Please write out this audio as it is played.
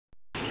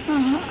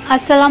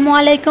আসসালামু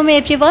আলাইকুম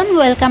everyone,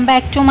 welcome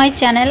back to my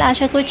channel.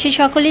 আশা করছি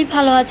সকলেই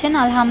ভালো আছেন।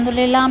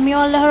 আলহামদুলিল্লাহ আমিও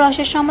আল্লাহর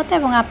অশেষ রহমতে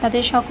এবং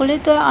আপনাদের সকলেই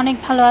তো অনেক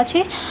ভালো আছি।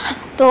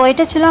 তো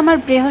এটা ছিল আমার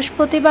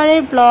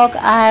বৃহস্পতিবারের ব্লগ।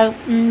 আর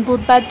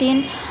বুধবার দিন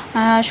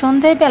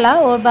সন্ধ্যেবেলা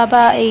ওর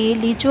বাবা এই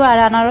লিচু আর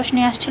আনারস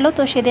নিয়ে আসছিলো,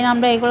 তো সেদিন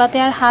আমরা এগুলাতে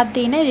আর হাত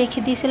দিই না,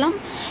 রেখে দিয়েছিলাম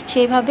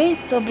সেইভাবেই।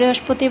 তো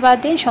বৃহস্পতিবার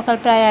দিন সকাল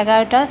প্রায়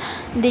 11টার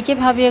দিকে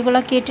ভাবি এগুলো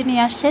কেটে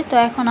নিয়ে আসছে। তো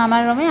এখন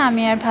আমার রুমে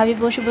আমি আর ভাবি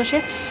বসে বসে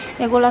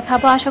এগুলো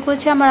খাবো। আশা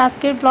করছি আমার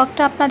আজকের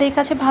ব্লগটা আপনাদের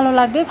কাছে ভালো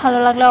লাগবে। ভালো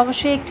লাগলে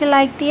অবশ্যই একটি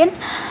লাইক দিন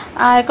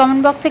আর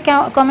কমেন্ট বক্সে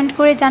কমেন্ট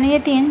করে জানিয়ে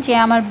দিন যে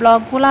আমার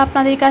ব্লগগুলো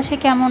আপনাদের কাছে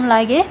কেমন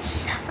লাগে।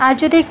 আর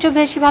যদি একটু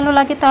বেশি ভালো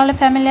লাগে তাহলে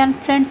ফ্যামিলি অ্যান্ড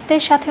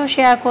ফ্রেন্ডসদের সাথেও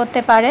শেয়ার করতে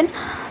পারেন।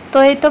 তো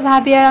এই তো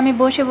ভাবি আর আমি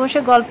বসে বসে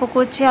গল্প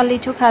করছি আর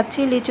লিচু খাচ্ছি।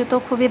 লিচু তো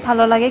খুবই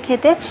ভালো লাগে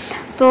খেতে।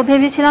 তো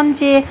ভেবেছিলাম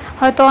যে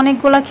হয়তো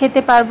অনেকগুলো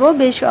খেতে পারবো,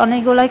 বেশ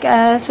অনেকগুলো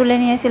চুলে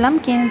নিয়েছিলাম,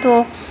 কিন্তু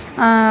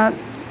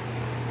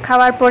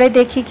খাওয়ার পরে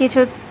দেখি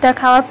কিছুটা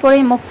খাওয়ার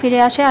পরেই মুখ ফিরে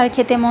আসে আর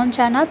খেতে মন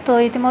চায় না। তো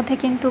ইতিমধ্যে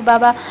কিন্তু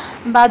বাবা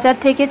বাজার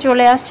থেকে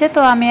চলে আসছে।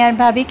 তো আমি আর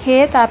ভাবি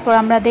খেয়ে তারপর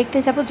আমরা দেখতে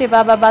যাব যে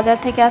বাবা বাজার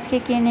থেকে আজকে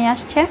কী নিয়ে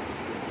আসছে।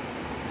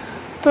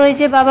 তো এই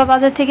যে বাবা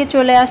বাজার থেকে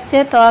চলে আসছে।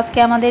 তো আজকে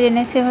আমাদের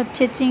এনেছে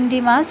হচ্ছে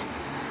চিংড়ি মাছ,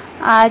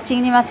 আর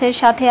চিংড়ি মাছের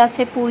সাথে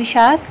আছে পুঁই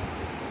শাক।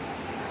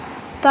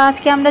 তো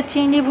আজকে আমরা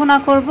চিংড়ি ভুনা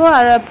করব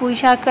আর পুঁই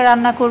শাক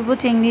রান্না করব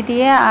চিংড়ি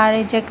দিয়ে আর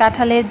এই যে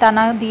কাঁঠালের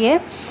দানা দিয়ে।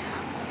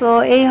 তো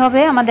এই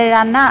হবে আমাদের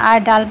রান্না। আর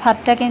ডাল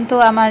ভাতটা কিন্তু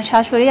আমার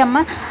শাশুড়ি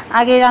আম্মা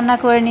আগে রান্না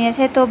করে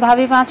নিয়েছে। তো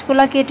ভাবি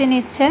মাছগুলো কেটে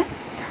নিচ্ছে।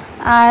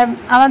 আর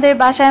আমাদের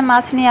বাসায়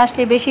মাছ নিয়ে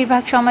আসলে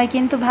বেশিরভাগ সময়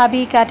কিন্তু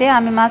ভাবিই কাটে।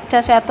 আমি মাছটা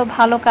এত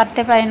ভালো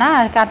কাটতে পারি না,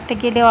 আর কাটতে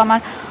গেলেও আমার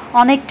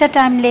অনেকটা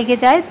টাইম লেগে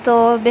যায়। তো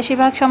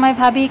বেশিরভাগ সময়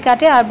ভাবিই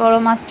কাটে, আর বড়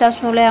মাছটা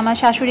হলে আমার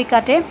শাশুড়ি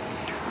কাটে।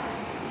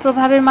 তো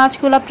ভাবির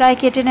মাছগুলো প্রায়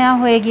কেটে নেওয়া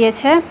হয়ে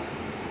গিয়েছে।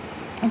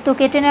 তো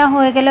কেটে নেওয়া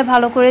হয়ে গেলে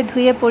ভালো করে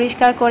ধুয়ে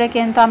পরিষ্কার করে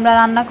কিন্তু আমরা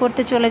রান্না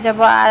করতে চলে যাব।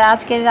 আর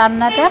আজকের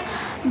রান্নাটা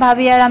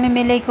ভাবি আর আমি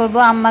মিলেই করব।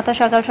 আম্মা তো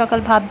সকাল সকাল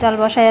ভাত ডাল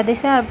বসাইয়া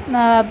দিছে। আর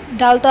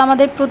ডাল তো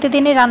আমাদের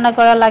প্রতিদিনই রান্না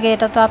করা লাগে,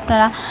 এটা তো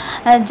আপনারা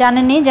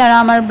জানেনই যারা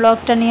আমার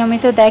ব্লগটা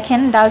নিয়মিত দেখেন।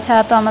 ডাল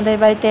ছাড়া তো আমাদের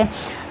বাড়িতে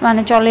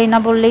মানে চলেই না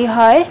বললেই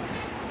হয়।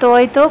 তো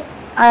এই তো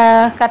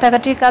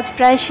কাটাকাটির কাজ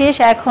প্রায় শেষ,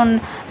 এখন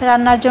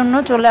রান্নার জন্য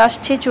চলে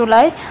আসছি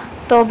চুলায়।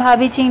 তো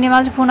ভাবি চিংড়ি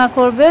মাছ ভুনা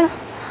করবে।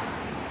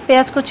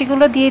 পেঁয়াজ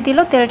কুচিগুলো দিয়ে দিল,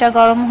 তেলটা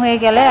গরম হয়ে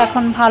গেলে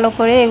এখন ভালো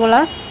করে এগুলা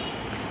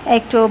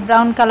একটু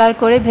ব্রাউন কালার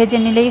করে ভেজে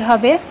নিলেই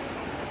হবে।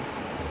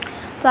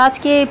 তো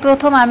আজকে এই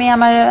প্রথম আমি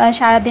আমার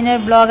সারাদিনের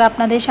ব্লগ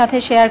আপনাদের সাথে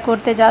শেয়ার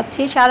করতে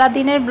যাচ্ছি।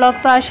 সারাদিনের ব্লগ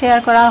তো আর শেয়ার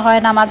করা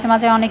হয় না, মাঝে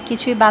মাঝে অনেক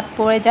কিছুই বাদ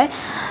পড়ে যায়।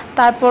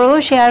 তারপরেও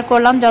শেয়ার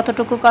করলাম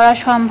যতটুকু করা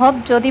সম্ভব।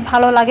 যদি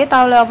ভালো লাগে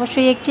তাহলে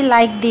অবশ্যই একটি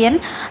লাইক দিন।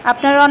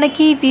 আপনারা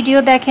অনেকেই ভিডিও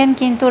দেখেন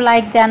কিন্তু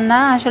লাইক দেন না।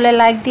 আসলে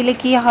লাইক দিলে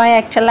কি হয়,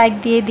 একটা লাইক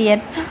দিয়ে দিন।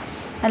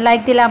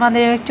 লাইক দিলে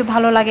আমাদের একটু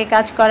ভালো লাগে,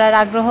 কাজ করার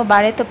আগ্রহ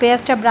বাড়ে। তো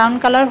পেঁয়াজটা ব্রাউন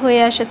কালার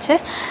হয়ে এসেছে,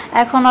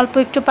 এখন অল্প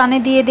একটু পানি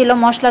দিয়ে দিল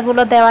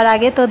মশলাগুলো দেওয়ার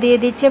আগে। তো দিয়ে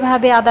দিচ্ছে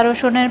ভাবে আদা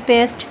রসুনের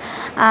পেস্ট,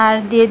 আর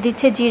দিয়ে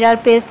দিচ্ছে জিরার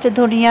পেস্ট,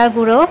 ধনিয়ার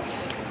গুঁড়ো,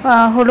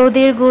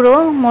 হলুদের গুঁড়ো,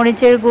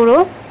 মরিচের গুঁড়ো,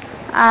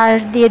 আর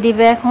দিয়ে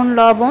দিবে এখন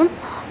লবণ।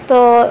 তো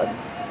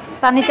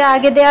পানিটা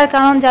আগে দেওয়ার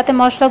কারণ যাতে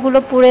মশলাগুলো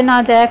পুড়ে না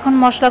যায়। এখন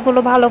মশলাগুলো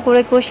ভালো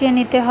করে কষিয়ে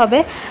নিতে হবে।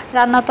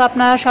 রান্না তো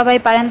আপনারা সবাই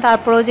পারেন,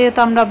 তারপরেও যেহেতু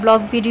আমরা ব্লগ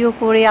ভিডিও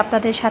করি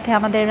আপনাদের সাথে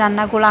আমাদের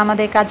রান্নাগুলো,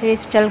 আমাদের কাজের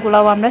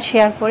স্টাইলগুলোও আমরা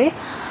শেয়ার করি।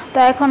 তো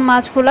এখন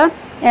মাছগুলো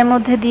এর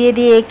মধ্যে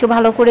দিয়ে একটু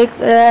ভালো করে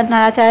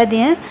নাড়াচাড়া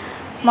দিয়ে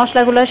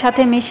মশলাগুলোর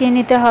সাথে মিশিয়ে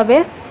নিতে হবে।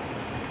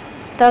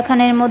 তো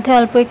এখানে এর মধ্যে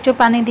অল্প একটু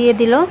পানি দিয়ে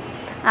দিল।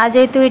 আর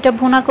যেহেতু এটা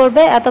ভুনা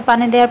করবে এত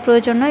পানি দেওয়ার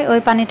প্রয়োজন নয়, ওই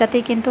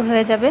পানিটাতেই কিন্তু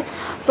হয়ে যাবে।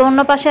 তো অন্য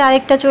পাশে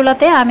আরেকটা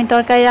চুলাতে আমি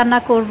তরকারি রান্না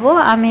করব।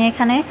 আমি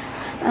এখানে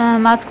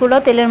মাছগুলো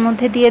তেলের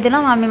মধ্যে দিয়ে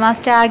দিলাম। আমি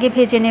মাছটা আগে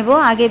ভেজে নেব,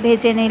 আগে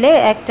ভেজে নিলে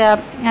একটা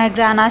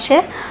গ্রান আসে।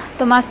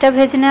 তো মাছটা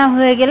ভেজে নেওয়া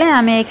হয়ে গেলে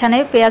আমি এখানে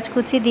পেঁয়াজ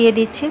কুচি দিয়ে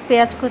দিচ্ছি।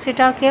 পেঁয়াজ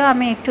কুচিটাকেও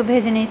আমি একটু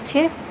ভেজে নিচ্ছি।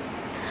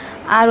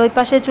 আর ওই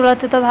পাশে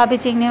চুলাতে তো ভাবি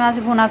চিংড়ি মাছ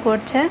ভুনা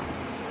করছে।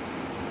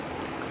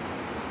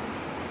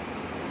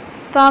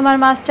 তো আমার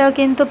মাছটাও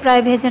কিন্তু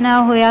প্রায় ভেজে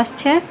নেওয়া হয়ে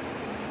আসছে।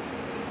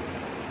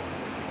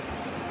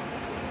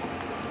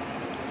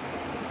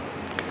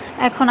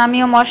 এখন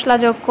আমিও মশলা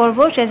যোগ করব,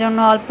 সেজন্য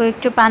অল্প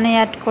একটু পানি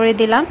অ্যাড করে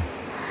দিলাম।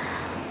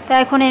 তো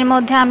এখন এর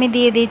মধ্যে আমি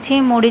দিয়ে দিচ্ছি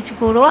মরিচ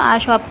গুঁড়ো, আর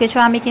সব কিছু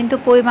আমি কিন্তু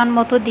পরিমাণ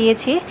মতো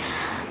দিয়েছি।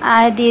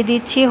 আর দিয়ে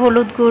দিচ্ছি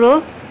হলুদ গুঁড়ো।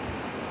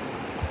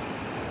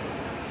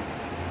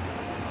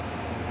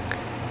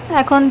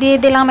 এখন দিয়ে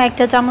দিলাম 1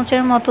 চা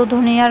চামচের মতো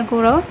ধনিয়ার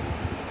গুঁড়ো।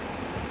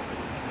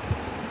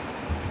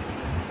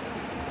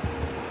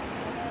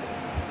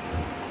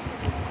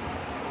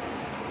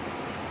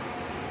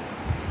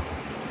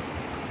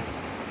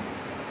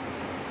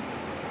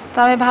 তো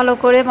আমি ভালো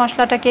করে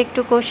মশলাটাকে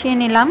একটু কষিয়ে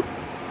নিলাম।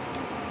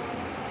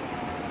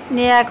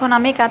 নিয়ে এখন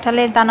আমি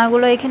কাঁঠালের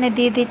দানাগুলো এখানে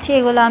দিয়ে দিচ্ছি।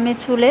 এগুলো আমি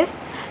চুলে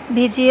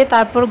ভিজিয়ে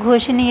তারপর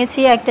ঘষে নিয়েছি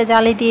একটা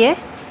জালি দিয়ে।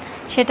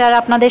 সেটা আর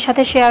আপনাদের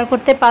সাথে শেয়ার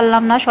করতে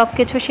পারলাম না, সব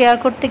কিছু শেয়ার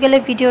করতে গেলে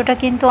ভিডিওটা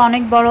কিন্তু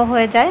অনেক বড়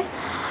হয়ে যায়।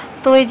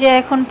 তো এই যে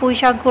এখন পুঁই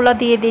শাকগুলো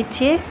দিয়ে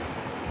দিচ্ছি।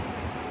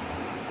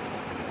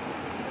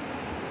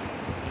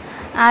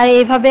 আর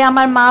এইভাবে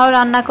আমার মাও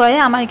রান্না করে,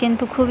 আমার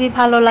কিন্তু খুবই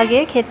ভালো লাগে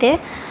খেতে।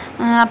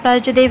 আপনারা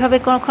যদি এইভাবে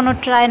কখনো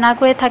ট্রাই না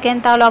করে থাকেন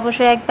তাহলে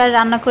অবশ্যই একবার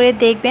রান্না করে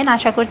দেখবেন,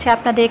 আশা করছি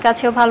আপনাদের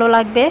কাছেও ভালো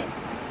লাগবে।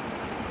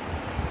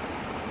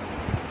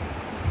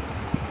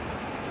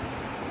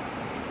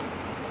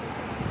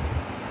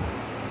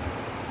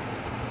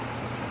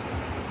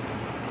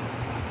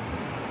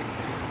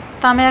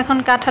 তো আমি এখন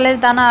কাঁঠালের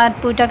দানা আর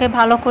পুইটাকে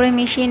ভালো করে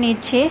মিশিয়ে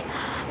নিচ্ছি।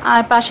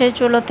 আর পাশের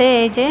চুলোতে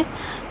এই যে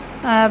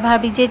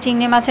ভাবি যে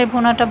চিংড়ি মাছের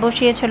ভুনাটা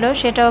বসিয়েছিল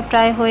সেটাও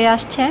প্রায় হয়ে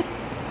আসছে।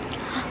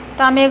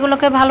 তো আমি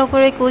এগুলোকে ভালো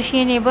করে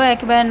কষিয়ে নিব,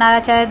 একেবারে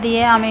নাড়াচাড়া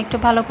দিয়ে আমি একটু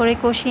ভালো করে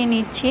কষিয়ে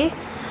নিচ্ছি।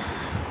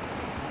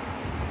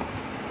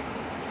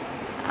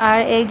 আর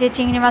এই যে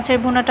চিংড়ি মাছের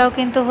ভুনাটাও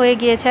কিন্তু হয়ে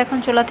গিয়েছে, এখন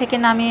চুলা থেকে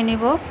নামিয়ে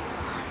নিব।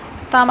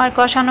 তো আমার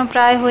কষানো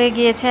প্রায় হয়ে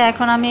গিয়েছে,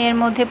 এখন আমি এর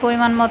মধ্যে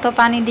পরিমাণ মতো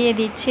পানি দিয়ে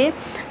দিচ্ছি।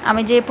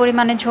 আমি যে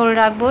পরিমাণে ঝোল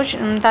রাখবো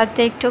তার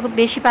চেয়ে একটু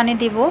বেশি পানি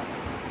দিব।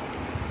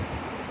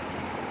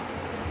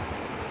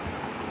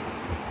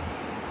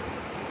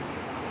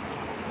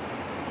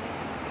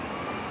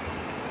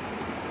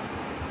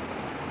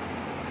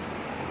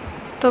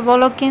 তো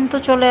বলক কিন্তু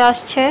চলে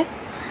আসছে।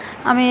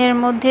 আমি এর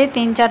মধ্যে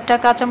 3-4টা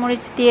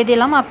কাঁচামরিচ দিয়ে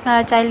দিলাম,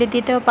 আপনারা চাইলে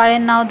দিতেও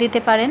পারেন, নাও দিতে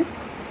পারেন।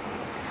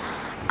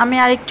 আমি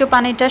আরেকটু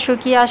পানিটা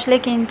শুকিয়ে আসলে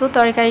কিন্তু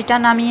তরকারিটা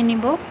নামিয়ে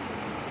নিব।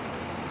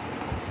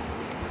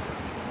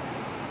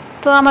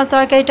 তো আমার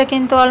তরকারিটা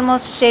কিন্তু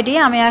অলমোস্ট রেডি,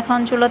 আমি এখন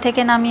চুলো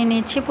থেকে নামিয়ে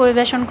নিচ্ছি,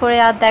 পরিবেশন করে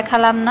আর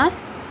দেখালাম না।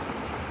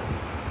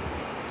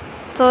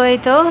 তো এই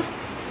তো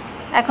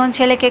এখন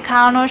ছেলেকে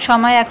খাওয়ানোর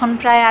সময়, এখন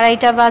প্রায়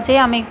 2:30টা বাজে।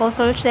 আমি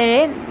গোসল সেরে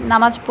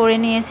নামাজ পড়ে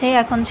নিয়েছি,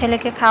 এখন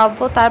ছেলেকে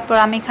খাওয়াবো, তারপর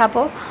আমি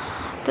খাবো।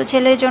 তো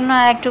ছেলের জন্য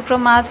এক টুকরো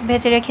মাছ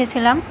ভেজে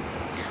রেখেছিলাম,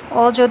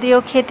 ও যদিও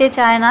খেতে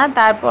চায় না,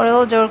 তারপরেও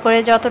জোর করে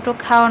যতটুকু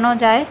খাওয়ানো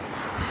যায়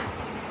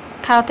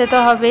খাওয়াতে তো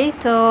হবেই।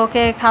 তো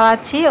ওকে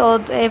খাওয়াচ্ছি, ও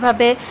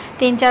এভাবে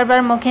 3-4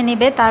 বার মুখে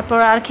নিবে, তারপর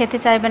আর খেতে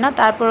চাইবে না,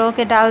 তারপর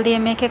ওকে ডাল দিয়ে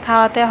মেখে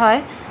খাওয়াতে হয়।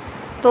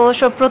 তো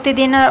সব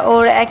প্রতিদিন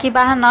ওর একই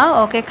বাহানা,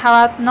 ওকে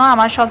খাওয়ানো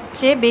আমার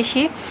সবচেয়ে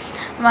বেশি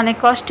মানে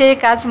কষ্টের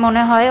কাজ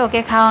মনে হয়।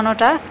 ওকে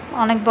খাওয়ানোটা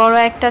অনেক বড়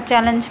একটা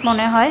চ্যালেঞ্জ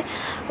মনে হয়।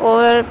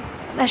 ওর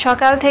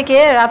সকাল থেকে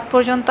রাত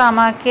পর্যন্ত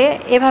আমাকে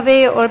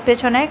এভাবেই ওর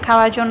পেছনে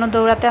খাওয়ার জন্য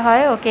দৌড়াতে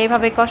হয়, ওকে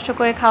এভাবে কষ্ট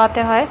করে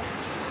খাওয়াতে হয়।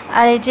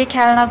 আর এই যে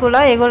খেলনাগুলো,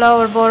 এগুলো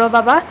ওর বড়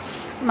বাবা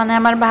মানে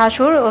আমার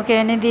ভাসুর ওকে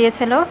এনে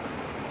দিয়েছিল।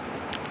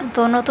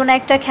 তো নতুন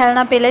একটা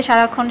খেলনা পেলে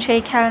সারাক্ষণ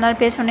সেই খেলনার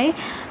পেছনেই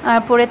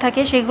পড়ে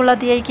থাকে, সেগুলো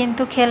দিয়েই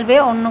কিন্তু খেলবে,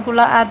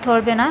 অন্যগুলো আর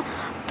ধরবে না।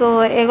 তো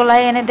এগুলা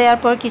এনে দেওয়ার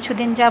পর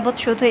কিছুদিন যাবৎ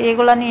শুধু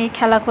এগুলা নিয়েই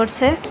খেলা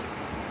করছে।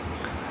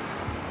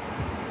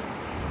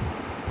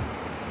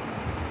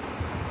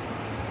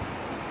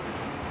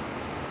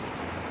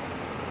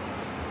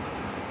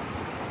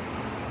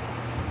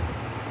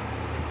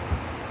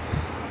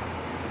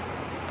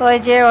 তো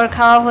এই যে ওর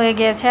খাওয়া হয়ে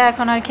গিয়েছে,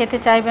 এখন আর খেতে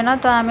চাইবে না।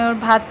 তো আমি ওর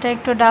ভাতটা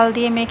একটু ডাল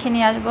দিয়ে মেখে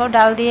নিয়ে আসবো,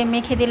 ডাল দিয়ে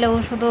মেখে দিলে ও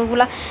শুধু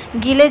ওগুলা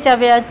গিলে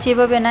যাবে আর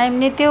চিবাবে না।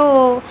 এমনিতেও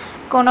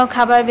কোনো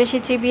খাবার বেশি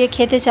চিবিয়ে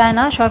খেতে চায়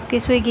না, সব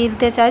কিছুই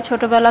গিলতে চায়,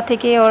 ছোটোবেলা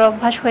থেকে ওর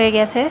অভ্যাস হয়ে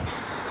গেছে।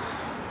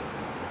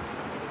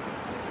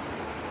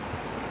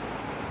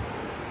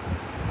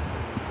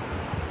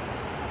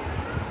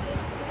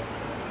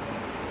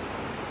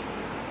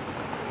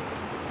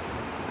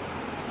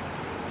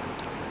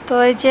 তো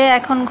এই যে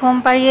এখন ঘুম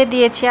পাড়িয়ে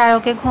দিয়েছি, আর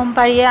ওকে ঘুম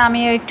পাড়িয়ে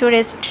আমিও একটু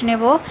রেস্ট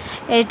নেব।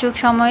 এইটুক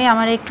সময়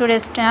আমার একটু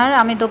রেস্ট নেওয়ার,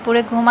 আমি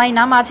দুপুরে ঘুমাই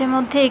না, মাঝে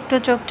মধ্যে একটু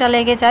চোখটা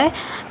লেগে যায়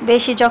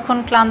বেশি যখন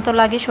ক্লান্ত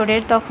লাগে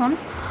শরীর তখন।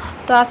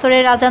 তো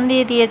আসরের আজান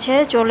দিয়ে দিয়েছে,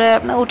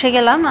 উঠে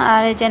গেলাম,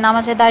 আর এই যে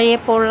নামাজে দাঁড়িয়ে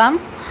পড়লাম।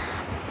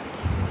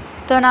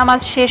 তো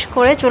নামাজ শেষ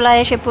করে চুলায়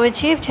এসে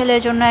পড়েছি ছেলের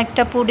জন্য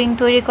একটা পুডিং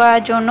তৈরি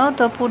করার জন্য।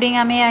 তো পুডিং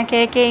আমি একে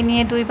একে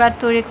নিয়ে 2বার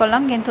তৈরি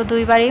করলাম, কিন্তু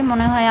 2বারই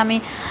মনে হয় আমি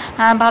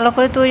ভালো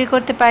করে তৈরি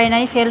করতে পারি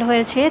নাই, ফেল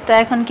হয়েছে। তো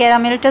এখন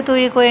ক্যারামেলটা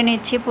তৈরি করে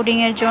নিচ্ছি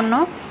পুডিংয়ের জন্য।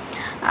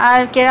 আর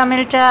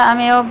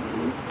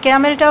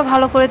ক্যারামেলটাও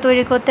ভালো করে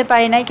তৈরি করতে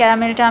পারি নাই,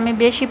 ক্যারামেলটা আমি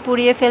বেশি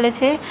পুড়িয়ে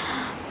ফেলেছি।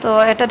 তো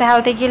এটা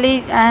ঢালতে গেলেই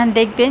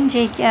দেখবেন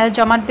যে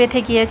জমাট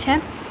বেঁধে গিয়েছে।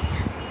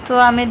 তো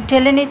আমি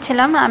ঢেলে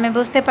নিচ্ছিলাম, আমি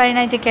বুঝতে পারি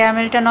নাই যে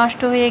ক্যারামেলটা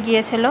নষ্ট হয়ে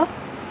গিয়েছিল।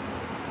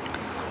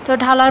 তো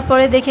ঢালার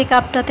পরে দেখি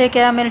কাপটাতে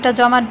ক্যারামেলটা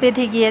জমাট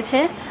বেঁধে গিয়েছে।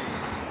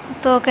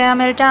 তো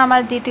ক্যারামেলটা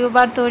আমার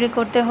দ্বিতীয়বার তৈরি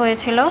করতে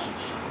হয়েছিল।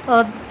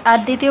 আর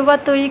দ্বিতীয়বার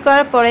তৈরি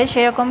করার পরে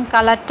সেরকম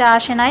কালারটা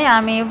আসে নাই,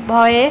 আমি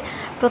ভয়ে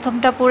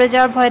প্রথমটা পুড়ে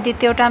যাওয়ার ভয়ে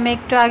দ্বিতীয়টা আমি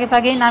একটু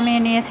আগেভাগেই নামিয়ে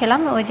নিয়েছিলাম,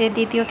 ওই যে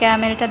দ্বিতীয়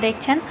ক্যারামেলটা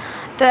দেখছেন।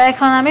 তো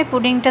এখন আমি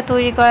পুডিংটা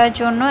তৈরি করার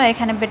জন্য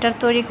এখানে ব্যাটার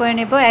তৈরি করে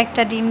নেব।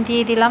 একটা ডিম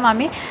দিয়ে দিলাম,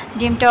 আমি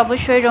ডিমটা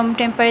অবশ্যই রুম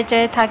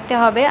টেম্পারেচারে থাকতে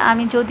হবে।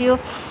 আমি যদিও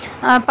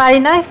পারি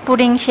না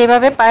পুডিং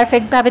সেভাবে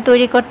পারফেক্টভাবে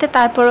তৈরি করতে,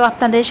 তারপরও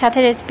আপনাদের সাথে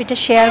রেসিপিটা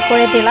শেয়ার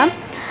করে দিলাম।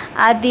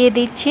 আর দিয়ে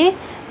দিচ্ছি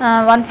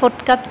 1/4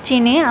 কাপ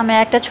চিনি। আমি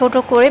একটা ছোট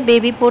করে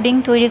বেবি পুডিং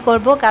তৈরি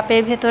করব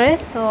কাপের ভেতরে।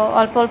 তো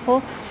অল্প অল্প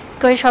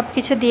করে সব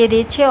কিছু দিয়ে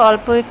দিচ্ছি,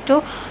 অল্প একটু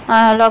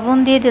লবণ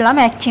দিয়ে দিলাম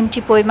 1 চিমটি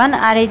পরিমাণ।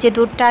 আর এই যে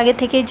দুধটা আগে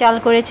থেকেই জাল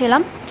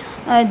করেছিলাম,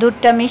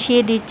 দুধটা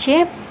মিশিয়ে দিচ্ছি।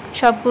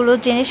 সবগুলো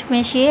জিনিস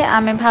মিশিয়ে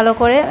আমি ভালো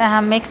করে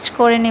মিক্স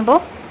করে নেব।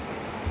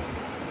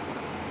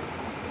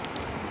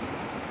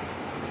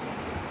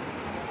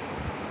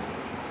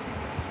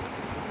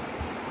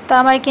 তো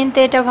আমার কিন্তু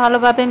এটা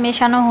ভালোভাবে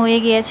মেশানো হয়ে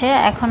গিয়েছে।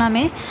 এখন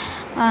আমি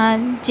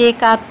যে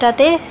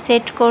কাপটাতে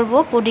সেট করব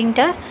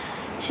পুডিংটা,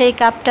 সেই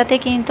কাপটাতে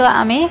কিন্তু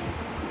আমি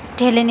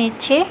ঢেলে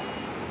নিচ্ছি।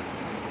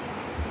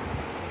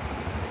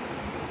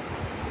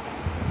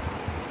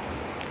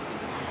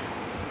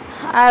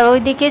 আর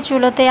ওইদিকে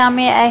চুলোতে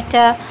আমি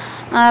একটা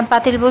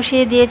পাতিল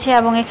বসিয়ে দিয়েছি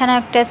এবং এখানে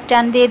একটা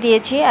স্ট্যান্ড দিয়ে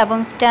দিয়েছি এবং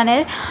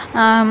স্ট্যান্ডের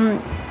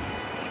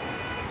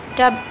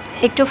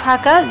একটু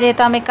ফাঁকা,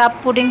 যেহেতু আমি কাপ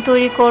পুডিং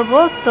তৈরি করব,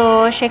 তো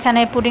সেখানে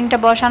পুডিংটা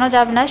বসানো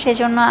যাবে না,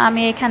 সেজন্য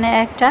আমি এখানে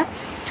একটা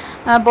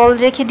বল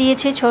রেখে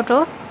দিয়েছি ছোট।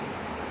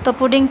 তো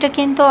পুডিংটা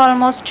কিন্তু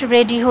অলমোস্ট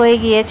রেডি হয়ে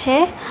গিয়েছে।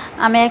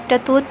 আমি একটা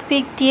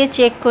টুথপিক দিয়ে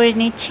চেক করে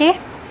নিচ্ছি।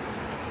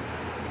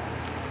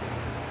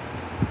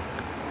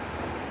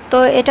 তো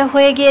এটা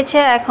হয়ে গিয়েছে,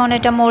 এখন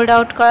এটা মোল্ড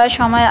আউট করার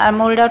সময়। আর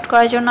মোল্ড আউট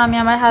করার জন্য আমি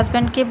আমার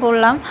হাজব্যান্ডকে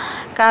বললাম,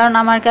 কারণ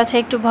আমার কাছে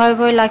একটু ভয়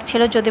ভয়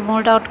লাগছিল যদি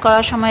মোল্ড আউট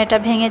করার সময় এটা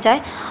ভেঙে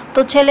যায়। তো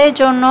ছেলের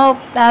জন্য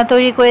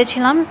তৈরি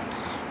করেছিলাম,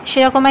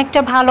 সেরকম একটা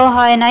ভালো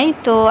হয় নাই,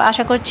 তো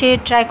আশা করছি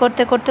ট্রাই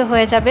করতে করতে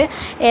হয়ে যাবে।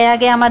 এর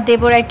আগে আমার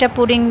দেবর একটা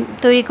পুডিং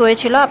তৈরি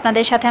করেছিল,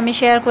 আপনাদের সাথে আমি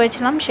শেয়ার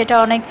করেছিলাম, সেটা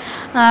অনেক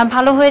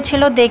ভালো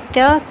হয়েছিল দেখতে।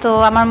 তো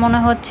আমার মনে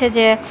হচ্ছে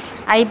যে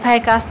আরিফ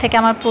ভাইয়ের কাছ থেকে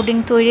আমার পুডিং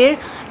তৈরির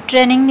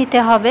ট্রেনিং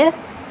নিতে হবে।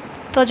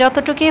 তো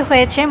যতটুকুই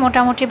হয়েছে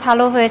মোটামুটি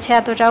ভালো হয়েছে,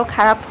 এতটাও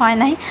খারাপ হয়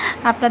নাই,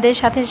 আপনাদের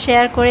সাথে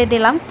শেয়ার করে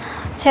দিলাম।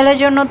 ছেলের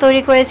জন্য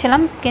তৈরি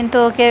করেছিলাম, কিন্তু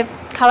ওকে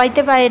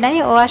খাওয়াইতে পারি নাই।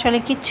 ও আসলে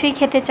কিচ্ছুই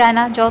খেতে চায়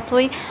না,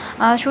 যতই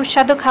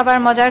সুস্বাদু খাবার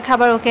মজার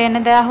খাবার ওকে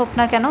এনে দেওয়া হোক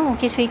না কেন, ও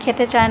কিছুই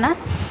খেতে চায় না।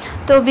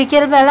 তো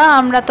বিকেলবেলা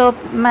আমরা তো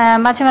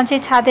মাঝে মাঝে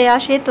ছাদে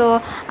আসি, তো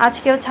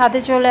আজকেও ছাদে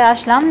চলে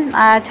আসলাম।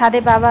 আর ছাদে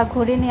বাবা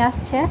ঘুড়ি নিয়ে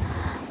আসছে,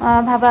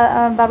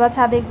 বাবা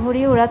ছাদে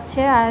ঘুড়ি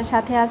উড়াচ্ছে, আর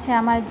সাথে আছে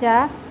আমার যা,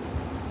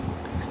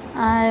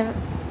 আর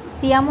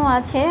সিয়ামও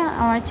আছে,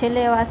 আমার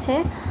ছেলেও আছে।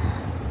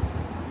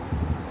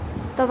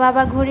 তো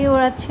বাবা ঘুড়ি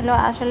ওড়াচ্ছিল।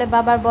 আসলে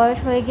বাবার বয়স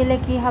হয়ে গেলে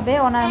কি হবে,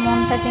 ওনার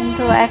মনটা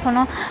কিন্তু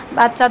এখনও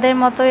বাচ্চাদের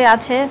মতোই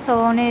আছে। তো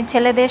উনি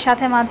ছেলেদের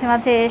সাথে মাঝে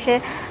মাঝে এসে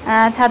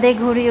ছাদে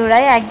ঘুড়ি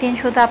ওড়ায়। একদিন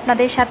শুধু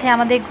আপনাদের সাথে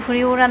আমাদের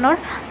ঘুড়ি ওড়ানোর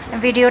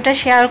ভিডিওটা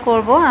শেয়ার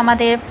করব।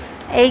 আমাদের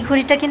এই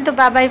ঘুড়িটা কিন্তু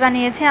বাবাই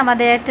বানিয়েছে।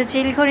 আমাদের একটা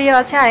চিল ঘুড়িও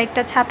আছে আর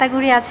একটা ছাতা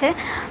ঘুড়ি আছে।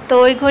 তো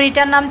ওই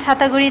ঘুড়িটার নাম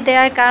ছাতা ঘুড়ি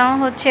দেওয়ার কারণ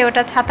হচ্ছে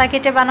ওটা ছাতা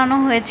কেটে বানানো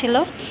হয়েছিল।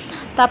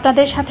 তো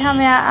আপনাদের সাথে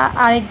আমি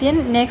আরেকদিন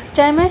নেক্সট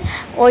টাইমে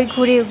ওই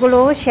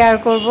ঘুড়িগুলোও শেয়ার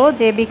করব,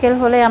 যে বিকেল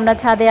হলে আমরা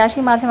ছাদে আসি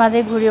মাঝে মাঝে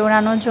ঘুড়ি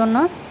ওড়ানোর জন্য।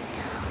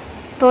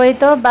 তো এই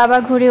তো বাবা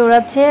ঘুড়ি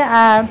ওড়াচ্ছে,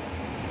 আর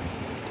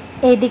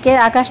এই দিকের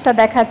আকাশটা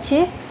দেখাচ্ছি,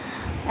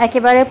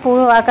 একেবারে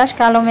পুরো আকাশ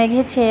কালো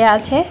মেঘে ছেয়ে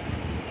আছে।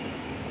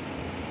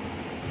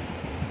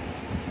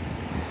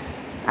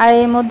 আর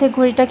এর মধ্যে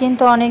ঘুড়িটা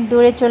কিন্তু অনেক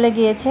দূরে চলে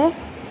গিয়েছে।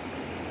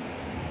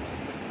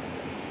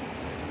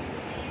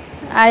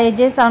 আর এই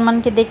যে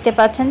সালমানকে দেখতে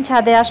পাচ্ছেন,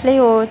 ছাদে আসলেই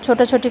ও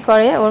ছোটাছুটি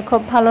করে, ওর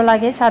খুব ভালো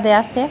লাগে ছাদে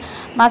আসতে।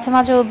 মাঝে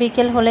মাঝে ও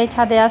বিকেল হলেই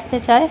ছাদে আসতে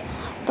চায়।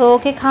 তো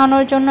ওকে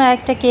খাওয়ানোর জন্য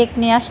একটা কেক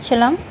নিয়ে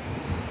আসছিলাম,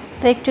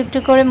 তো একটু একটু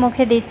করে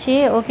মুখে দিচ্ছি।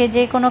 ওকে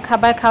যে কোনো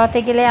খাবার খাওয়াতে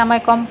গেলে আমার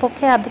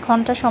কমপক্ষে আধ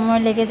ঘন্টা সময়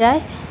লেগে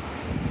যায়।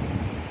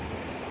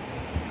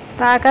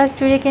 তো আকাশ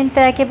জুড়ে কিন্তু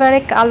একেবারে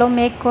কালো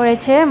মেঘ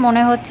করেছে,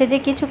 মনে হচ্ছে যে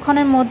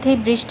কিছুক্ষণের মধ্যেই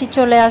বৃষ্টি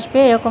চলে আসবে,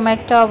 এরকম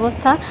একটা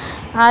অবস্থা।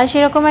 আর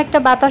সেরকম একটা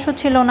বাতাসও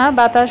ছিল না,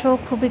 বাতাসও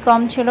খুবই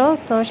কম ছিল।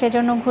 তো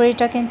সেজন্য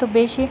ঘুড়িটা কিন্তু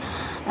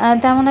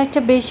তেমন একটা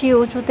বেশি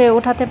উঁচুতে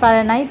ওঠাতে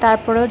পারে নাই।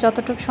 তারপরেও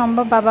যতটুকু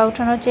সম্ভব বাবা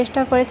ওঠানোর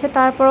চেষ্টা করেছে,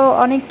 তারপরেও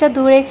অনেকটা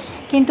দূরে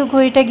কিন্তু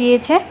ঘুড়িটা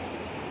গিয়েছে,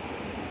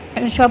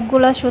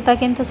 সবগুলা সুতা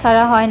কিন্তু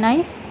ছাড়া হয় নাই।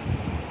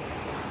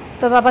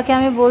 তো বাবাকে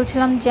আমি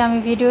বলছিলাম যে আমি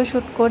ভিডিও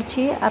শ্যুট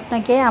করছি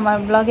আপনাকে আমার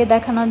ব্লগে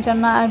দেখানোর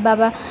জন্য, আর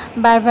বাবা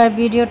বারবার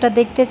ভিডিওটা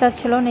দেখতে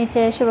চাচ্ছিল। নিচে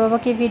এসে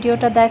বাবাকে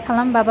ভিডিওটা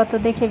দেখালাম, বাবা তো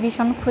দেখে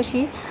ভীষণ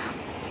খুশি।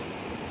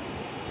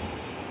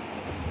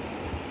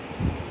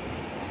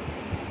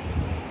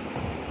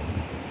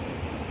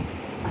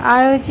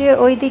 আর ওই যে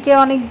ওইদিকে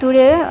অনেক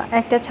দূরে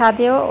একটা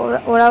ছাদেও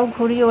ওরাও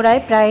ঘুড়ি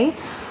ওড়ায় প্রায়,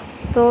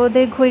 তো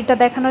ওদের ঘুড়িটা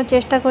দেখানোর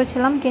চেষ্টা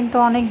করছিলাম, কিন্তু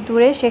অনেক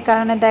দূরে, সে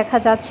কারণে দেখা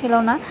যাচ্ছিল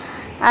না।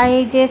 আর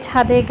এই যে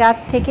ছাদে গাছ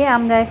থেকে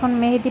আমরা এখন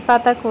মেহেদি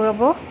পাতা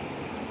করব।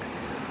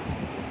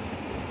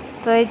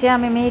 তো এই যে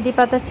আমি মেহেদি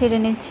পাতা ছিঁড়ে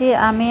নিচ্ছি,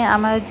 আমি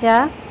আমার যা।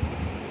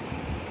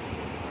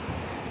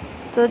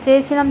 তো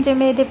চেয়েছিলাম যে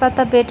মেহেদি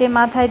পাতা বেটে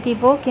মাথায়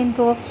দিব,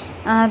 কিন্তু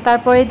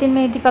তারপরের দিন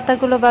মেহেদি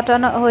পাতাগুলো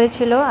বাটানো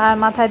হয়েছিল আর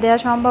মাথায় দেওয়া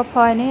সম্ভব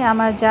হয়নি।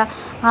 আমার যা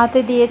হাতে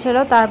দিয়েছিল,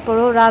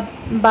 তারপরও রাত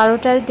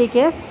 12টার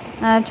দিকে,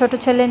 ছোট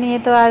ছেলে নিয়ে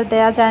তো আর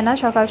দেয়া যায় না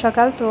সকাল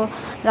সকাল, তো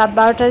রাত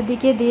 12টার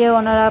দিকে দিয়ে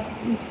ওনারা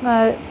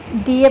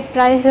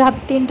প্রায় রাত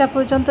 3টা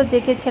পর্যন্ত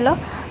জেগেছিল।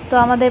 তো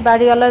আমাদের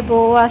বাড়িওয়ালার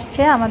বউ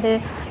আসছে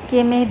আমাদেরকে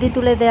মেহেদি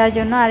তুলে দেওয়ার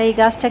জন্য। আর এই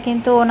গাছটা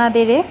কিন্তু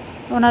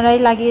ওনারাই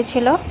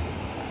লাগিয়েছিল।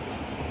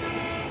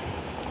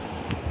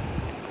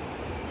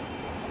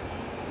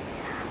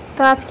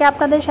 তো আজকে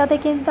আপনাদের সাথে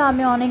কিন্তু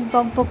আমি অনেক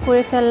বকবক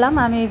করে ফেললাম।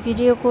 আমি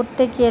ভিডিও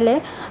করতে গেলে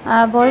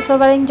ভয়েস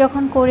ওভারিং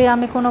যখন করি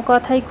আমি কোনো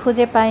কথাই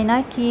খুঁজে পাই না,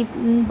 কি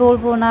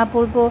বলবো না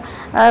বলবো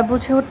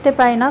বুঝে উঠতে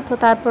পারি না। তো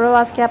তারপরেও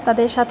আজকে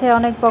আপনাদের সাথে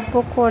অনেক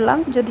বকবক করলাম,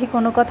 যদি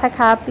কোনো কথা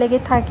খারাপ লেগে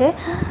থাকে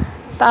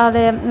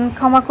তাহলে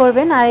ক্ষমা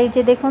করবেন। আর এই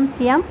যে দেখুন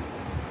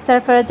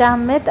সরফরাজ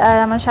আহমেদ আর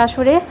আমার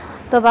শাশুড়ি।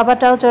 তো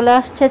বাবাটাও চলে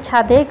আসছে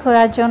ছাদে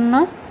ঘোরার জন্য।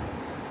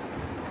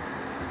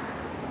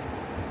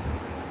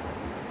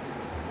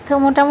 তো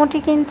মোটামুটি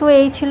কিন্তু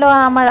এই ছিল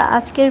আমার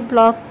আজকের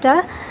ব্লগটা,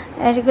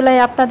 এগুলাই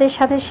আপনাদের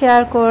সাথে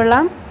শেয়ার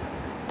করলাম।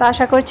 তো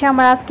আশা করছি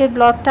আমার আজকের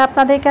ব্লগটা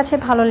আপনাদের কাছে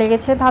ভালো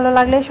লেগেছে। ভালো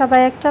লাগলে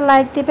সবাই একটা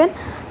লাইক দিবেন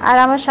আর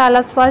আমার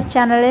শাহলাস ওয়ার্ল্ড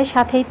চ্যানেলের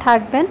সাথেই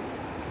থাকবেন।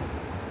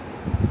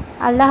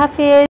 আল্লাহ হাফিজ।